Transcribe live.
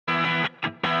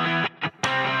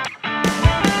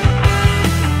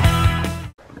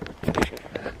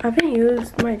I haven't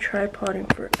used my tripod in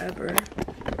forever,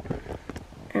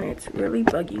 and it's really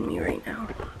bugging me right now.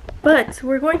 But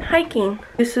we're going hiking.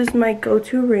 This is my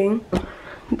go-to ring.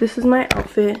 This is my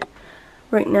outfit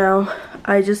right now.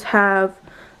 I just have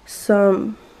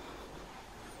some,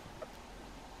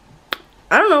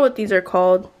 I don't know what these are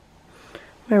called.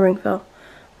 My ring fell.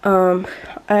 I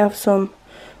have some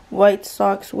white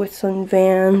socks with some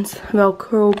Vans,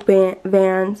 Velcro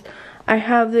Vans. I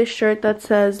have this shirt that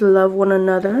says love one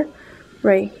another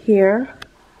right here.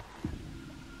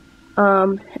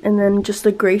 And then just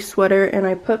a gray sweater, and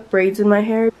I put braids in my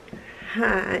hair.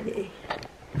 Hi.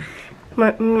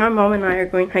 My mom and I are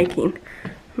going hiking.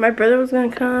 My brother was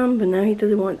gonna come, but now he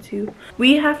doesn't want to.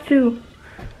 We have to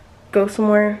go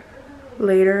somewhere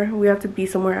later. We have to be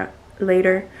somewhere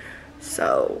later.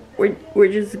 So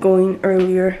we're just going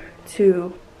earlier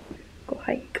to go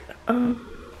hike.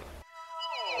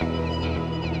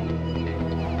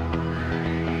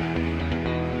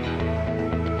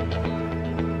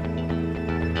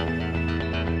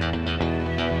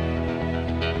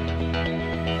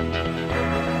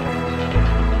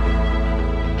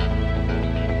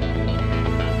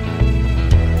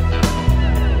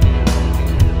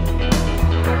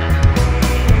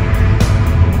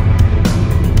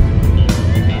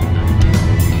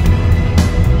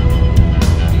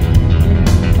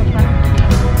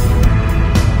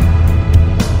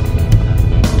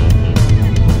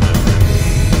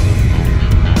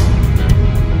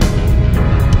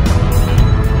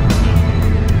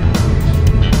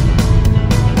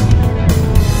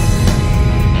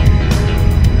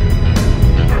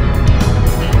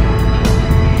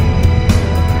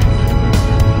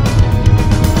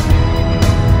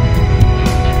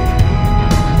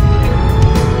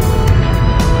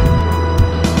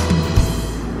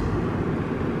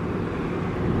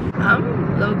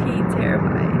 I'm low-key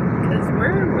terrified because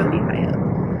we're really high up.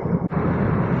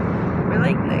 We're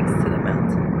like next to the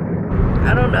mountain.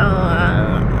 I don't know.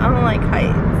 I don't like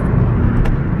heights.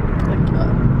 Look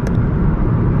up.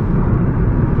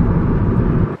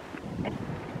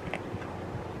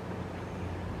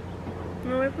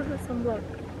 No, I put the sunblock.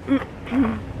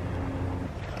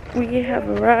 We have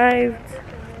arrived.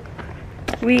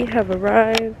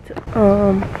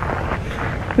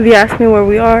 If you ask me where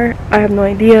we are, I have no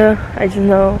idea. I just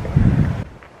know.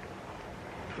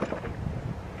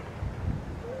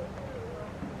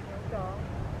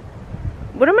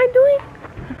 What am I doing?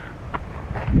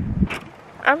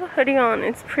 I have a hoodie on.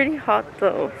 It's pretty hot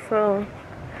though, so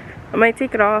I might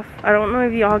take it off. I don't know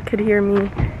if y'all could hear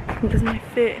me. Does my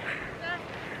fit?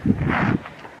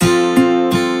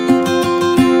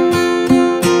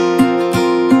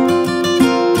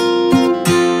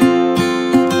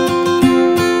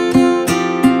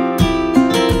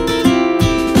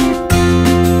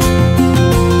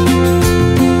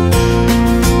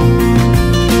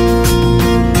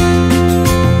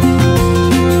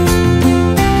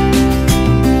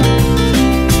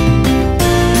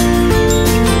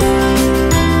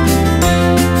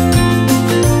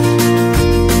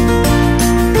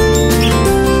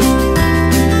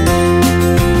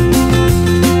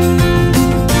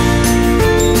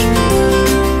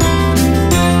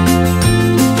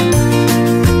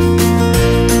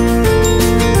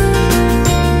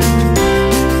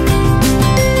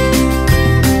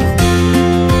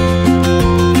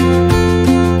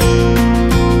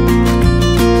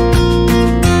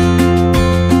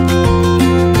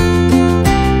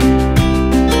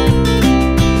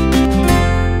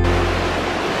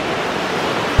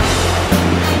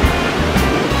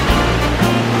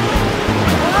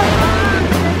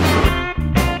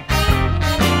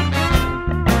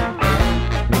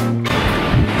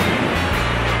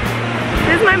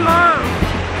 My mom.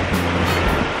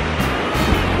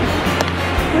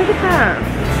 Look at that.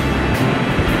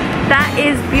 That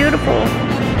is beautiful.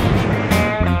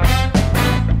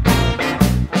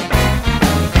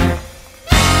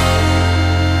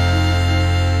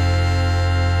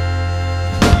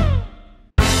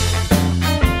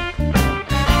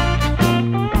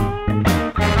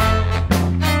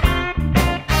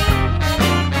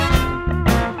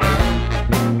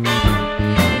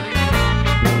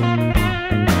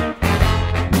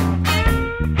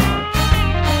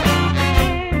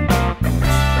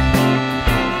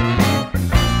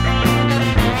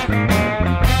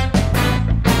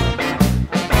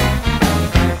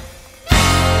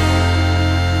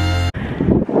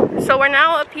 So we're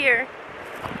now up here.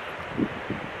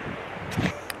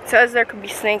 It says there could be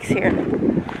snakes here.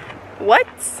 What?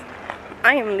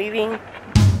 I am leaving.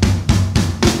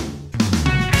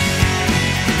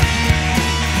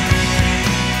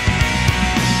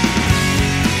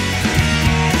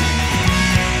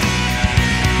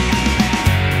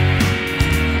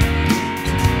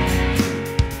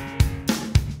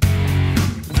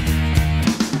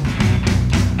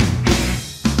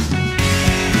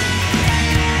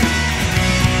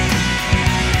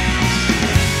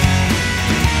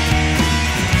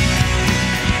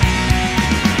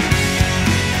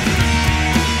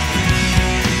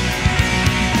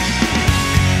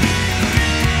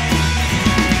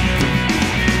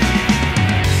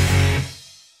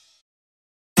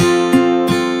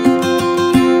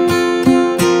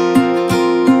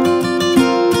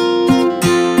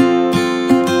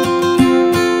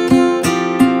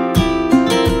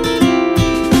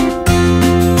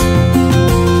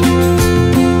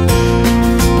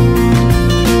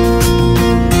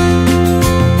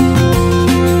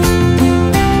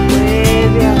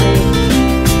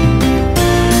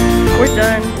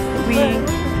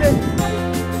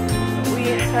 we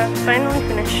have finally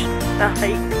finished the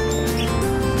hike.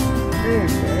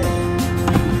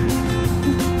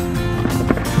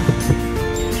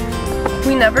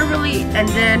 We never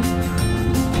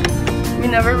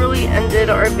really ended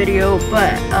our video,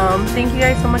 but thank you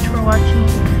guys so much for watching.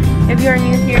 If you are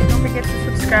new here, don't forget to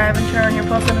subscribe and turn on your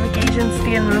post notifications to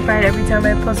get notified every time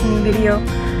I post a new video.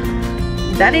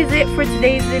 That is it for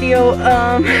today's video.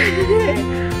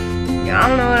 I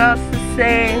don't know what else to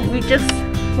say. We just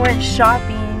went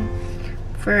shopping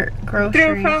for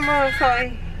groceries. Triunfamos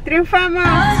hoy.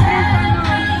 Triunfamos.